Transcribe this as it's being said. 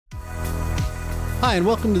Hi, and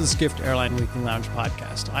welcome to the Skift Airline Weekly Lounge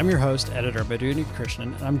podcast. I'm your host, editor Madhu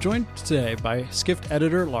Krishnan, and I'm joined today by Skift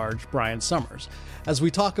editor-at-large Brian Summers as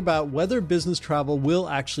we talk about whether business travel will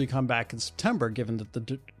actually come back in September, given that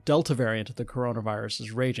the Delta variant of the coronavirus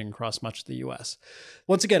is raging across much of the U.S.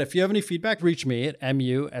 Once again, if you have any feedback, reach me at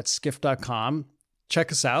mu@skift.com.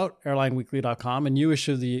 Check us out, airlineweekly.com. A new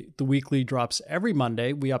issue of the weekly drops every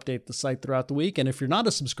Monday. We update the site throughout the week, and if you're not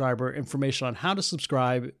a subscriber, information on how to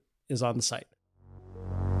subscribe is on the site.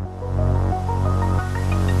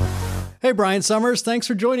 Hey, Brian Summers, thanks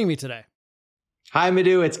for joining me today. Hi,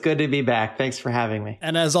 Madhu. It's good to be back. Thanks for having me.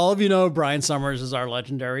 And as all of you know, Brian Summers is our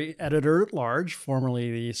legendary editor-at-large,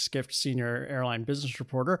 formerly the Skift senior airline business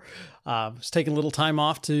reporter. He's taken a little time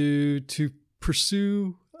off to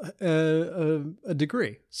pursue a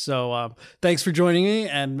degree. So thanks for joining me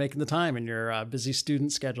and making the time in your busy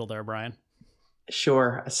student schedule there, Brian.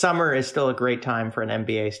 Sure. Summer is still a great time for an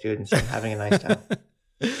MBA student, so I'm having a nice time.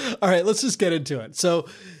 All right, let's just get into it. So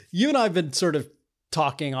you and I have been sort of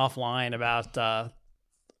talking offline about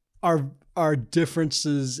our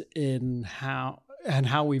differences in how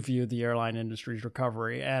we view the airline industry's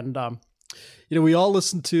recovery. And, we all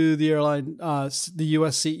listened to the U.S.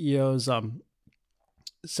 CEO's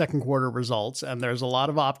second quarter results, and there's a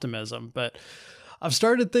lot of optimism. But I've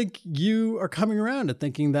started to think you are coming around to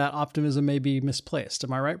thinking that optimism may be misplaced.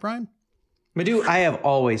 Am I right, Brian? Madhu, I have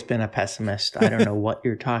always been a pessimist. I don't know what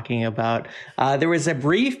you're talking about. There was a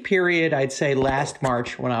brief period, I'd say last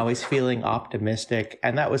March, when I was feeling optimistic,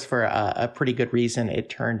 and that was for a pretty good reason, it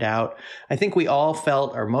turned out. I think we all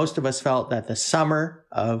felt, or most of us felt, that the summer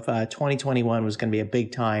of 2021 was going to be a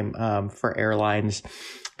big time for airlines.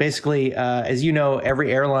 Basically, as you know,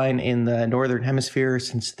 every airline in the Northern Hemisphere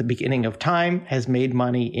since the beginning of time has made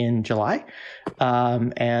money in July.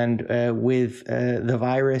 And with the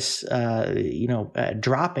virus,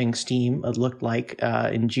 dropping steam, it looked like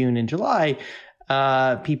in June and July,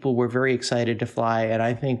 people were very excited to fly. And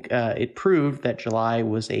I think it proved that July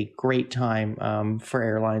was a great time for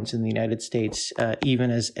airlines in the United States, even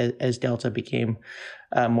as Delta became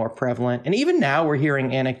more prevalent. And even now we're hearing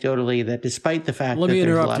anecdotally that despite the fact that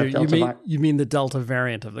there's a lot of Delta... You mean the Delta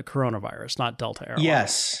variant of the coronavirus, not Delta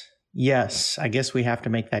Airlines? Yes. I guess we have to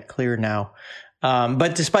make that clear now.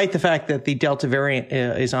 But despite the fact that the Delta variant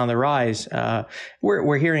is on the rise,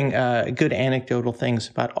 we're hearing good anecdotal things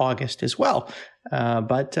about August as well.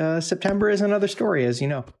 But September is another story, as you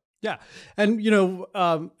know. Yeah. And,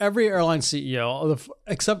 every airline CEO,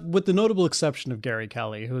 except with the notable exception of Gary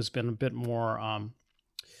Kelly, who has been a bit more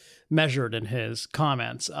measured in his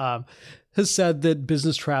comments, has said that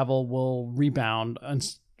business travel will rebound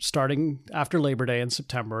starting after Labor Day in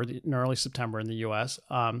early September in the U.S.,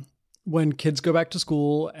 when kids go back to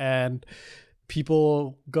school and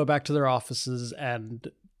people go back to their offices and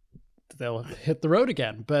they'll hit the road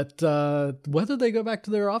again. But whether they go back to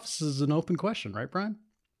their offices is an open question, right, Brian?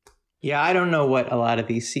 Yeah, I don't know what a lot of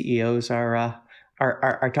these CEOs are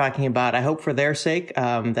talking about. I hope for their sake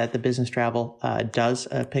that the business travel does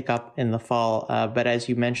pick up in the fall. But as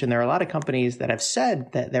you mentioned, there are a lot of companies that have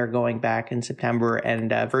said that they're going back in September.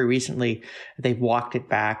 And very recently, they've walked it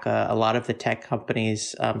back. A lot of the tech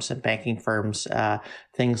companies, some banking firms,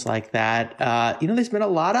 things like that. There's been a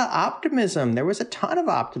lot of optimism. There was a ton of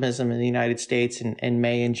optimism in the United States in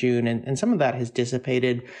May and June, and some of that has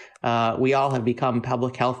dissipated. We all have become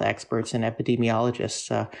public health experts and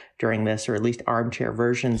epidemiologists during this, or at least armchair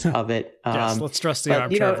versions of it. Yes, let's stress the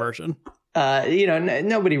armchair version.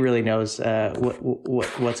 Nobody really knows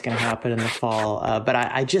what's going to happen in the fall. But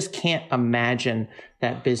I just can't imagine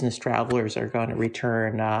that business travelers are going to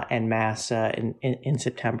return en masse in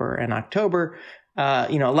September and October. A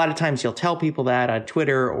lot of times you'll tell people that on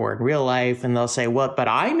Twitter or in real life, and they'll say, well, but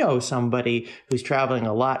I know somebody who's traveling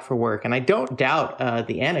a lot for work. And I don't doubt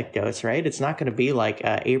the anecdotes, right? It's not going to be like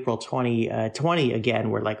April 2020 again,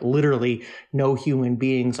 where like literally no human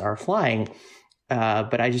beings are flying.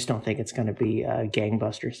 But I just don't think it's going to be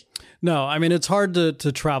gangbusters. No, I mean, it's hard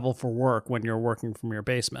to travel for work when you're working from your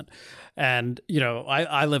basement. And,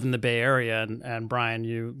 I live in the Bay Area, and Brian,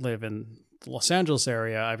 you live in the Los Angeles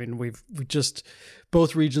area. I mean,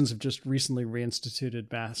 both regions have just recently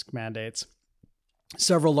reinstituted mask mandates.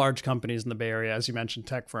 Several large companies in the Bay Area, as you mentioned,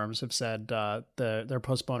 tech firms, have said they're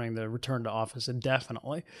postponing the return to office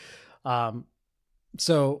indefinitely. There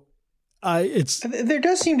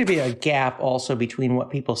does seem to be a gap also between what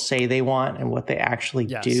people say they want and what they actually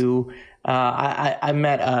do. I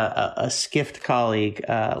met a Skift colleague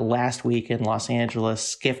last week in Los Angeles.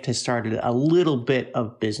 Skift has started a little bit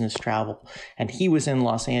of business travel, and he was in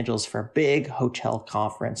Los Angeles for a big hotel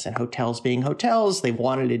conference. And hotels being hotels, they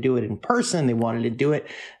wanted to do it in person. They wanted to do it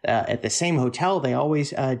at the same hotel they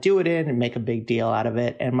always do it in and make a big deal out of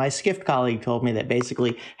it. And my Skift colleague told me that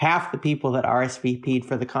basically half the people that RSVP'd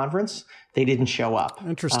for the conference, they didn't show up.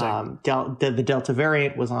 Interesting. The Delta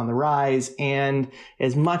variant was on the rise. And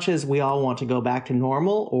as much as we all want to go back to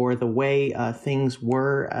normal or the way things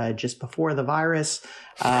were just before the virus,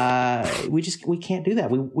 we can't do that.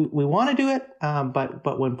 We want to do it.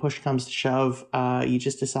 But when push comes to shove, you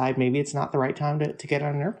just decide maybe it's not the right time to get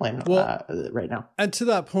on an airplane right now. And to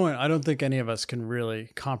that point, I don't think any of us can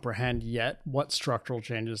really comprehend yet what structural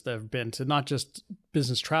changes there have been to not just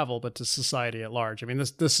business travel, but to society at large. I mean,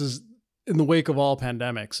 this is in the wake of all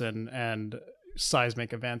pandemics and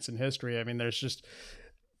seismic events in history. I mean, there's just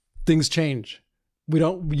things change.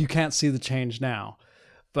 You can't see the change now,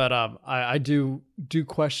 but I do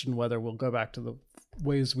question whether we'll go back to the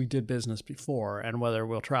ways we did business before and whether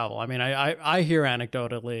we'll travel. I mean, I hear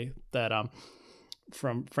anecdotally that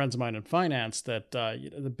from friends of mine in finance that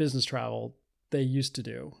the business travel they used to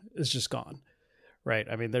do is just gone, right?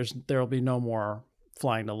 I mean, there'll be no more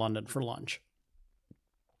flying to London for lunch.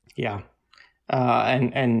 Yeah. We're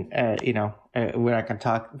not going to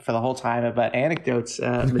talk for the whole time about anecdotes,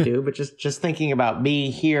 Madhu, but just thinking about me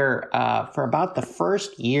here, for about the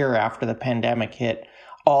first year after the pandemic hit,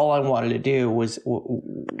 all I wanted to do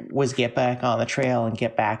was get back on the trail and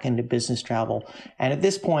get back into business travel. And at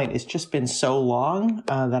this point, it's just been so long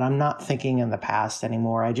that I'm not thinking in the past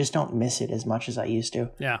anymore. I just don't miss it as much as I used to.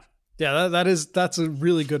 Yeah. Yeah. That's a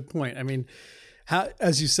really good point. I mean,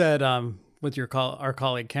 as you said, with our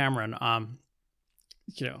colleague Cameron,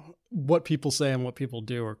 what people say and what people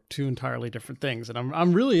do are two entirely different things. And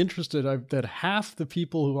I'm really interested that half the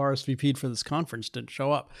people who RSVP'd for this conference didn't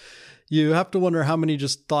show up. You have to wonder how many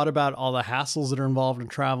just thought about all the hassles that are involved in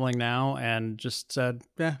traveling now and just said,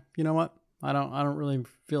 yeah, you know what? I don't really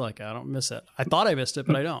feel like it. I don't miss it. I thought I missed it,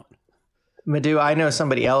 but I don't. Madhu, I know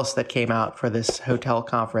somebody else that came out for this hotel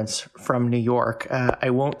conference from New York. I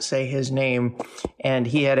won't say his name, and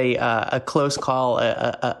he had a close call,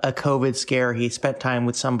 a COVID scare. He spent time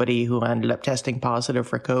with somebody who ended up testing positive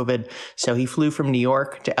for COVID. So he flew from New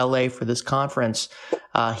York to LA for this conference.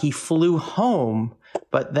 He flew home,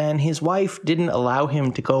 but then his wife didn't allow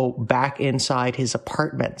him to go back inside his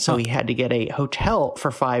apartment. So he had to get a hotel for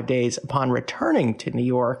 5 days upon returning to New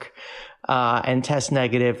York. And test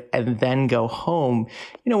negative and then go home.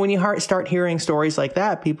 When you start hearing stories like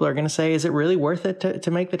that, people are going to say, is it really worth it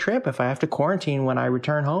to make the trip if I have to quarantine when I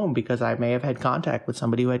return home because I may have had contact with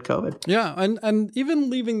somebody who had COVID? Yeah. And even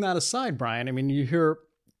leaving that aside, Brian, I mean, you hear,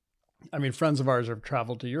 friends of ours have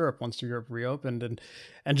traveled to Europe once Europe reopened and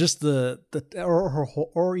just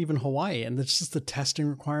or even Hawaii, and it's just the testing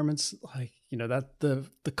requirements, like, that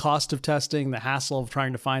the cost of testing, the hassle of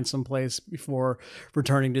trying to find some place before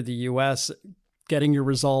returning to the US, getting your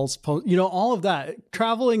results, all of that.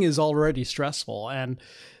 Traveling is already stressful and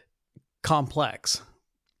complex,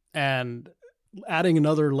 and adding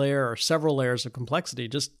another layer or several layers of complexity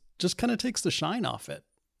just kind of takes the shine off it,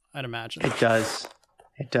 I'd imagine. It does.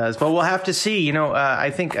 It does. But we'll have to see.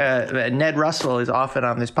 I think Ned Russell is often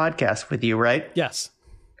on this podcast with you, right? Yes.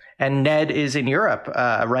 And Ned is in Europe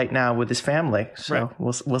right now with his family. So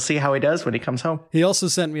right. We'll see how he does when he comes home. He also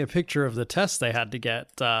sent me a picture of the tests they had to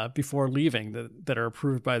get before leaving that are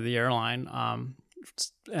approved by the airline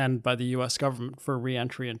and by the U.S. government for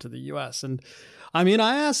re-entry into the U.S. And I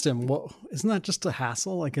asked him, well, isn't that just a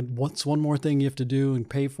hassle? Like, what's one more thing you have to do and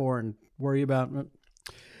pay for and worry about?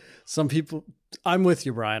 Some people, I'm with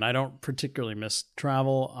you, Brian. I don't particularly miss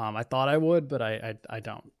travel. I thought I would, but I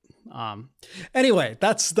don't. Anyway,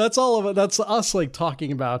 that's all of it. That's us like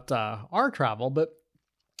talking about our travel, but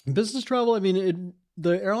business travel.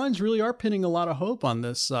 The airlines really are pinning a lot of hope on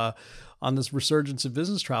this resurgence of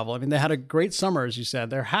business travel. They had a great summer, as you said.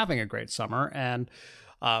 They're having a great summer, and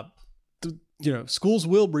schools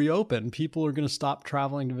will reopen. People are going to stop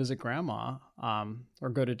traveling to visit grandma or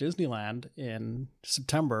go to Disneyland in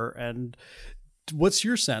September. And what's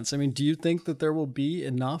your sense? Do you think that there will be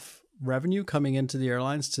enough revenue coming into the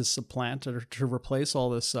airlines to supplant or to replace all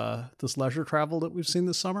this leisure travel that we've seen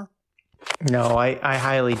this summer? No, I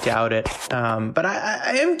highly doubt it. But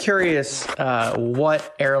I am curious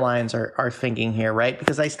what airlines are thinking here, right?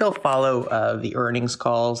 Because I still follow the earnings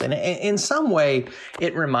calls. And in some way,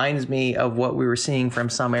 it reminds me of what we were seeing from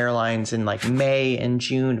some airlines in like May and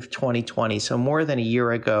June of 2020. So more than a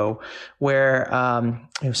year ago, where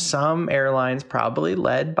some airlines, probably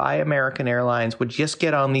led by American Airlines, would just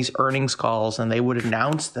get on these earnings calls and they would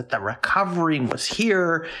announce that the recovery was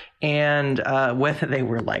here. And whether they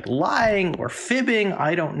were like lying or fibbing,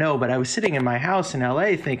 I don't know. But I was sitting in my house in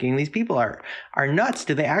LA thinking, these people are nuts.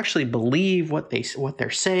 Do they actually believe what they're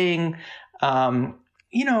saying?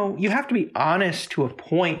 You have to be honest to a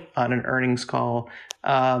point on an earnings call.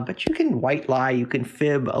 But you can white lie, you can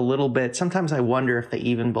fib a little bit. Sometimes I wonder if they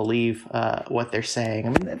even believe what they're saying. I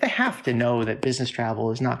mean, they have to know that business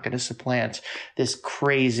travel is not going to supplant this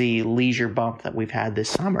crazy leisure bump that we've had this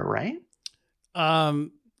summer, right?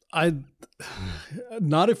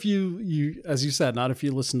 Not if you as you said, not if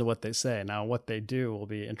you listen to what they say. Now, what they do will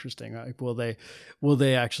be interesting. Like, will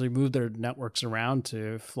they actually move their networks around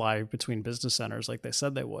to fly between business centers like they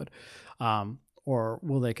said they would, or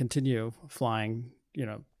will they continue flying,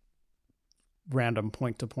 random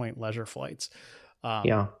point-to-point leisure flights? I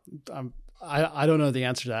don't know the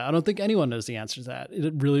answer to that. I don't think anyone knows the answer to that.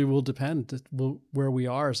 It really will depend where we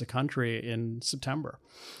are as a country in September.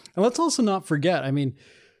 And let's also not forget,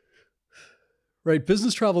 right,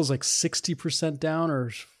 business travel is like 60% down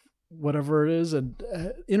or whatever it is, and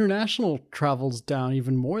international travel's down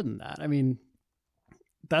even more than that. I mean,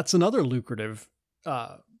 that's another lucrative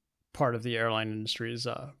part of the airline industry's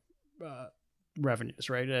revenues,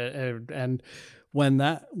 right? And when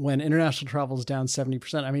international travel is down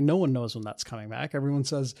 70%, no one knows when that's coming back. Everyone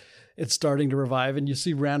says it's starting to revive, and you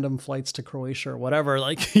see random flights to Croatia or whatever,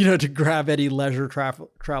 to grab any leisure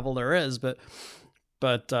travel there is. But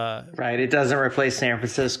right, it doesn't replace San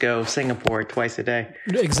Francisco, Singapore twice a day.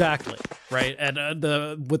 Exactly, right.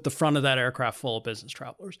 And with the front of that aircraft full of business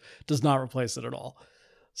travelers does not replace it at all.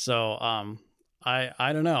 So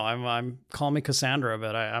I don't know. I'm call me Cassandra,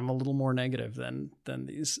 but I'm a little more negative than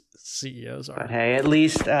these CEOs are. But hey, at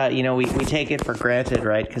least we take it for granted,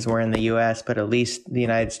 right? Because we're in the U.S., but at least the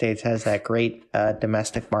United States has that great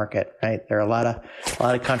domestic market, right? There are a lot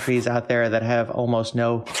of countries out there that have almost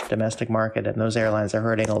no domestic market, and those airlines are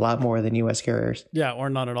hurting a lot more than U.S. carriers. Yeah, or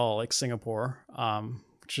not at all, like Singapore,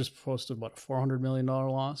 which just posted $400 million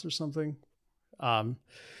loss or something.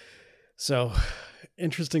 So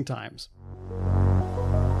interesting times.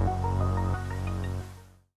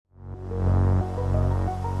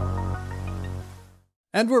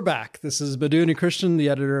 And we're back. This is Baduni Christian, the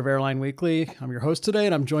editor of Airline Weekly. I'm your host today,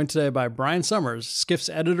 and I'm joined today by Brian Summers, Skift's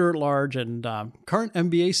editor-at-large and current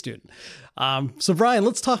MBA student. So, Brian,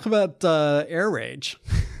 let's talk about air rage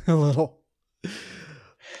a little.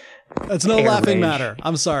 It's no air laughing rage. Matter.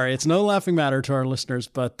 I'm sorry. It's no laughing matter to our listeners,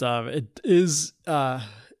 but it is.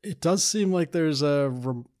 It does seem like there's a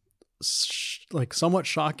somewhat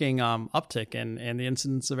shocking uptick in the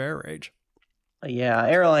incidence of air rage. Yeah,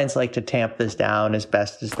 airlines like to tamp this down as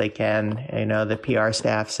best as they can. The PR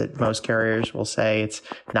staffs at most carriers will say it's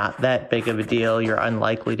not that big of a deal. You're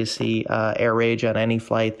unlikely to see air rage on any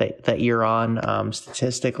flight that you're on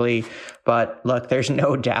statistically. But look, there's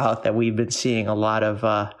no doubt that we've been seeing a lot of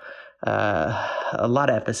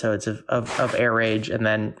episodes of air rage and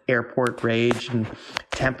then airport rage, and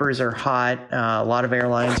tempers are hot. A lot of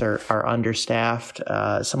airlines are understaffed.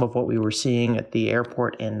 Some of what we were seeing at the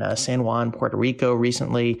airport in San Juan, Puerto Rico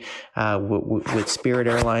recently with Spirit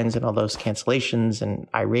Airlines and all those cancellations and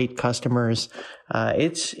irate customers.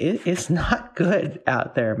 It's not good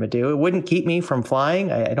out there, Madhu. It wouldn't keep me from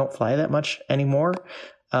flying. I don't fly that much anymore.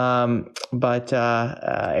 But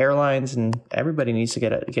airlines and everybody needs to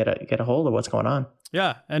get a hold of what's going on.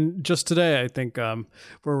 Yeah. And just today, I think,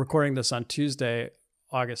 we're recording this on Tuesday,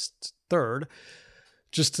 August 3rd.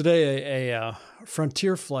 Just today, a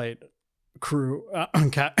Frontier flight crew,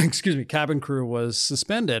 cabin crew was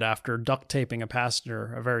suspended after duct taping a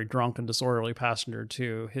very drunk and disorderly passenger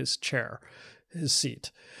to his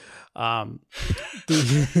seat.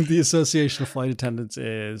 The Association of Flight Attendants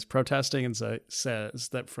is protesting and says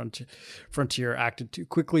that Frontier acted too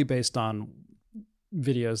quickly based on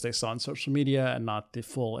videos they saw on social media and not the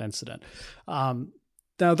full incident. Now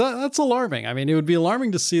that's alarming. It would be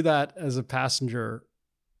alarming to see that as a passenger.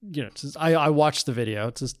 I watched the video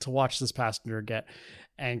to watch this passenger get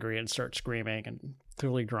angry and start screaming and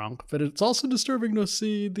clearly drunk, but it's also disturbing to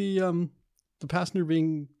see the passenger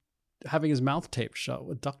having his mouth taped shut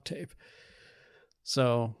with duct tape.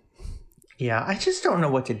 So, yeah, I just don't know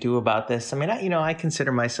what to do about this. I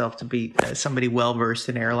consider myself to be somebody well-versed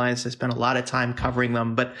in airlines. I spent a lot of time covering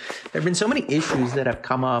them, but there have been so many issues that have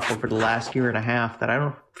come up over the last year and a half that I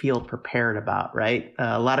don't feel prepared about, right?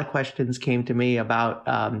 A lot of questions came to me about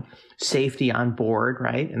safety on board,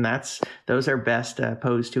 right? And those are best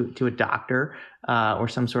posed to a doctor or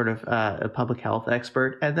some sort of a public health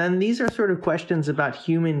expert. And then these are sort of questions about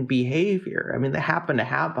human behavior. I mean, they happen to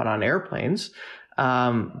happen on airplanes.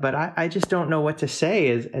 But I just don't know what to say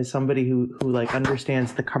as somebody who like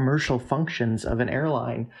understands the commercial functions of an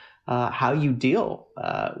airline, how you deal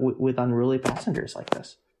with unruly passengers like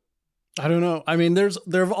this. I don't know. I mean, there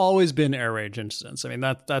have always been air rage incidents. I mean,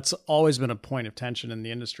 that's always been a point of tension in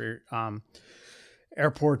the industry.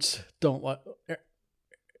 Airports don't want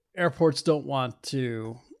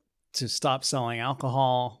to stop selling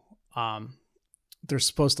alcohol. They're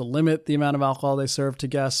supposed to limit the amount of alcohol they serve to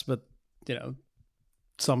guests, but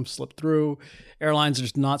some slip through. Airlines are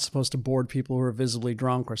just not supposed to board people who are visibly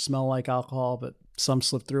drunk or smell like alcohol, but some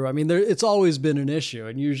slip through. I mean, it's always been an issue,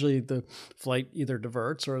 and usually the flight either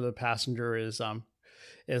diverts or the passenger is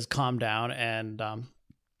calmed down and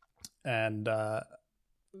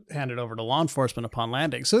handed over to law enforcement upon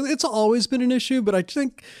landing. So it's always been an issue, but I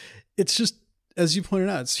think it's just, as you pointed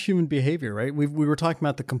out, it's human behavior, right? We were talking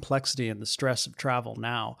about the complexity and the stress of travel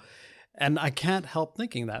now. And I can't help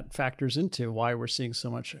thinking that factors into why we're seeing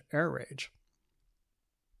so much air rage.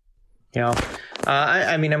 Yeah.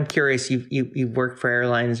 I mean, I'm curious. You've worked for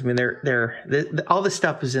airlines. I mean, all this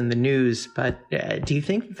stuff is in the news, but do you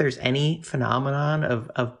think that there's any phenomenon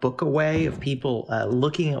of book away, of people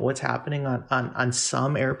looking at what's happening on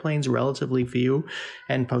some airplanes, relatively few,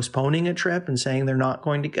 and postponing a trip and saying they're not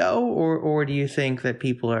going to go? Or do you think that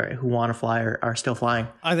people who want to fly are still flying?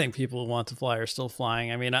 I think people who want to fly are still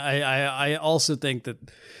flying. I mean, I also think that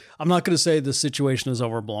I'm not going to say the situation is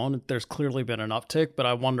overblown. There's clearly been an uptick, but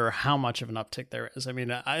I wonder how much of an uptick there is. I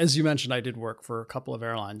mean, as you mentioned, I did work for a couple of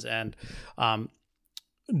airlines, and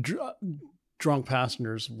drunk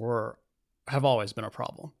passengers have always been a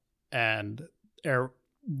problem. And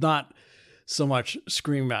not so much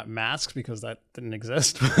screaming about masks because that didn't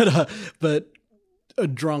exist, but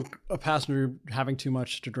a passenger having too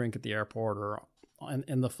much to drink at the airport or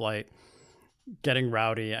in the flight, getting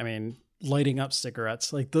rowdy. I mean, lighting up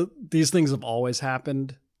cigarettes, like these things have always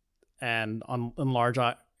happened, and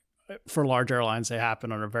for large airlines they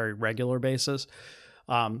happen on a very regular basis,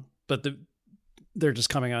 but they're just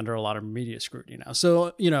coming under a lot of media scrutiny now.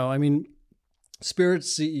 So I mean,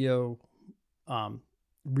 Spirit's CEO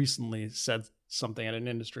recently said something at an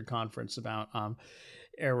industry conference about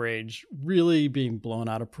air rage really being blown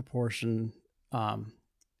out of proportion,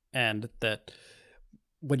 and that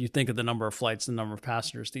when you think of the number of flights, the number of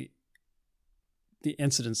passengers, the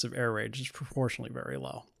incidence of air rage is proportionally very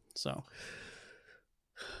low. So,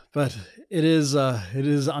 but it is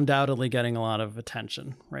undoubtedly getting a lot of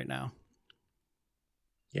attention right now.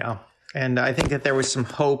 Yeah. And I think that there was some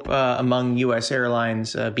hope among U.S.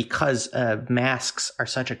 airlines because masks are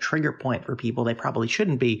such a trigger point for people. They probably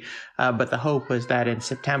shouldn't be. But the hope was that in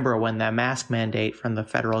September, when the mask mandate from the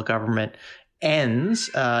federal government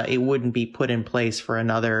ends, it wouldn't be put in place for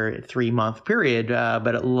another 3-month period.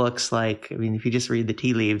 But it looks like, I mean, if you just read the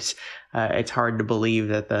tea leaves, it's hard to believe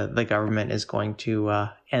that the government is going to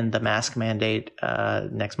end the mask mandate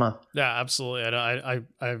next month. Yeah, absolutely.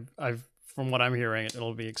 I've from what I'm hearing,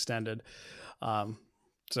 it'll be extended.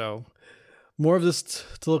 So more of this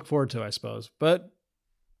to look forward to, I suppose. But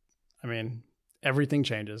I mean, everything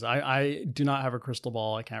changes. I do not have a crystal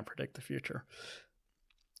ball. I can't predict the future.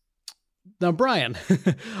 Now, Brian,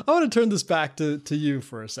 I want to turn this back to you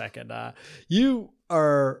for a second. You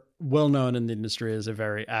are well known in the industry as a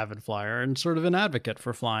very avid flyer and sort of an advocate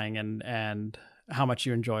for flying and how much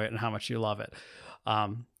you enjoy it and how much you love it.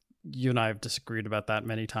 You and I have disagreed about that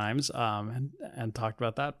many times and talked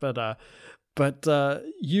about that. But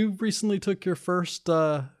you recently took your first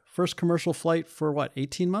commercial flight for what,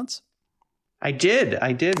 18 months? I did,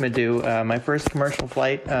 Madhu. My first commercial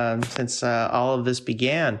flight since all of this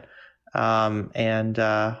began. And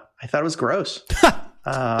I thought it was gross.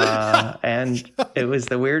 And it was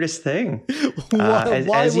the weirdest thing.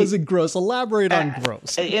 Why was it gross? Elaborate on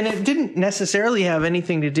gross. And it didn't necessarily have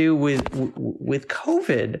anything to do with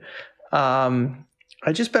COVID.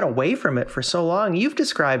 I've just been away from it for so long. You've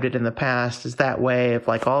described it in the past as that way of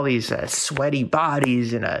like all these sweaty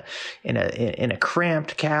bodies in a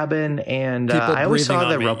cramped cabin, and I always saw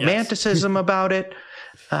the romanticism about it.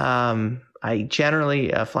 I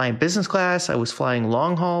generally fly in business class. I was flying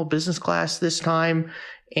long haul business class this time,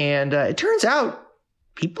 and it turns out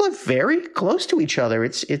people are very close to each other.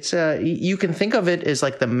 It's you can think of it as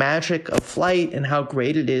like the magic of flight and how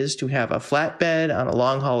great it is to have a flatbed on a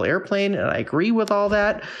long haul airplane. And I agree with all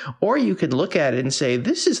that. Or you could look at it and say,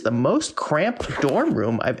 this is the most cramped dorm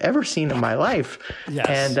room I've ever seen in my life. Yes.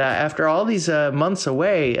 And after all these months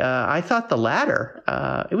away, I thought the latter.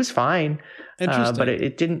 It was fine. But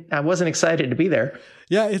it didn't. I wasn't excited to be there.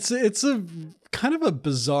 Yeah, it's a kind of a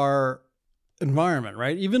bizarre environment,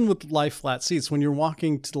 right? Even with lie flat seats, when you're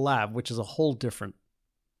walking to the lab, which is a whole different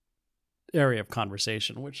area of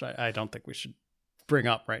conversation, which I don't think we should bring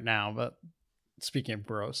up right now, but speaking of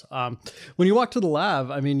gross, when you walk to the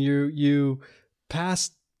lab, I mean, you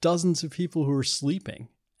pass dozens of people who are sleeping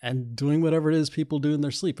and doing whatever it is people do in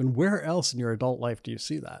their sleep. And where else in your adult life do you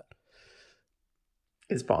see that?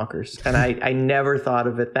 It's bonkers. And I never thought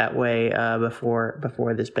of it that way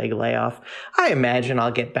before this big layoff. I imagine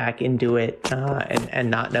I'll get back into it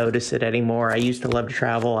and not notice it anymore. I used to love to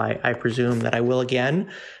travel. I presume that I will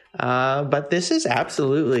again. But this has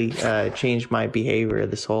absolutely changed my behavior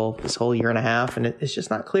this whole year and a half. And it's just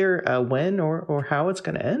not clear when or how it's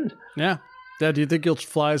going to end. Yeah. Dad, do you think you'll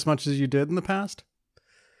fly as much as you did in the past?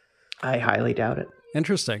 I highly doubt it.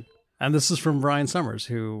 Interesting. And this is from Brian Summers,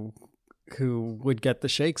 who would get the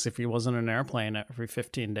shakes if he wasn't in an airplane every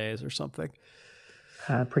 15 days or something.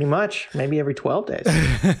 Pretty much, maybe every 12 days.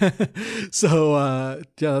 So,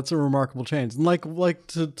 yeah, that's a remarkable change. And like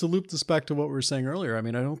to loop this back to what we were saying earlier, I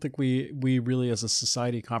mean, I don't think we really as a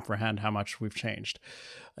society comprehend how much we've changed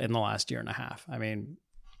in the last year and a half. I mean,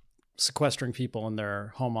 sequestering people in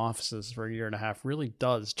their home offices for a year and a half really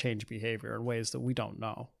does change behavior in ways that we don't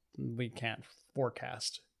know. We can't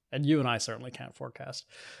forecast. And you and I certainly can't forecast.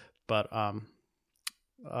 But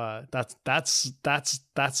that's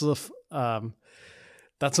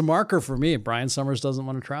a marker for me. Brian Summers doesn't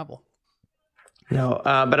want to travel. No,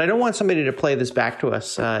 but I don't want somebody to play this back to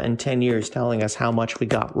us in 10 years telling us how much we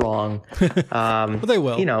got wrong. Well, they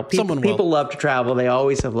will. You know, people love to travel. They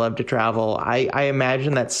always have loved to travel. I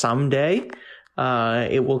imagine that someday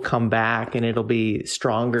it will come back and it'll be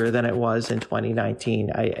stronger than it was in 2019.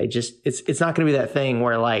 It's not going to be that thing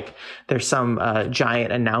where like there's some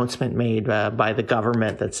giant announcement made by the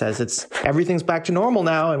government that says everything's back to normal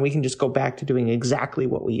now and we can just go back to doing exactly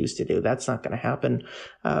what we used to do. That's not going to happen.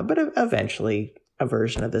 But eventually a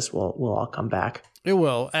version of this will all come back. It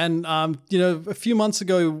will. And, a few months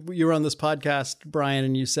ago you were on this podcast, Brian,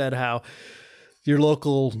 and you said how your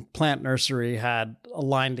local plant nursery had a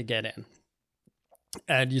line to get in.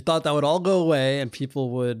 And you thought that would all go away and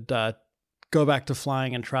people would go back to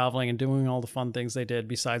flying and traveling and doing all the fun things they did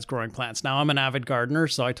besides growing plants. Now, I'm an avid gardener,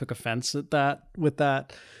 so I took offense at that with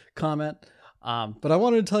that comment. But I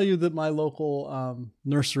wanted to tell you that my local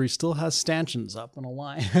nursery still has stanchions up and a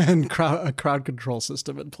line and a crowd control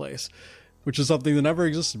system in place, which is something that never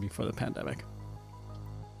existed before the pandemic.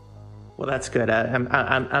 Well, that's good.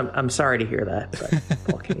 I'm sorry to hear that,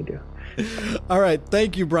 but what can you do? All right.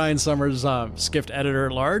 Thank you, Brian Summers, Skift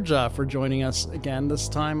Editor-at-Large, for joining us again this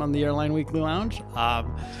time on the Airline Weekly Lounge.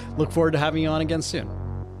 Look forward to having you on again soon.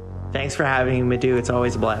 Thanks for having me, Madhu. It's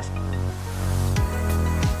always a blast.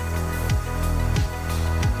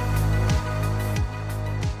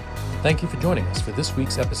 Thank you for joining us for this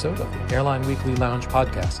week's episode of the Airline Weekly Lounge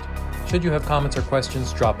podcast. Should you have comments or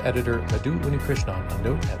questions, drop editor Madhu Unnikrishnan a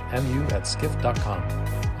note at mu@skift.com.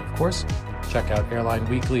 And of course, check out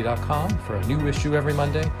airlineweekly.com for a new issue every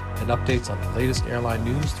Monday and updates on the latest airline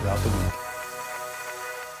news throughout the week.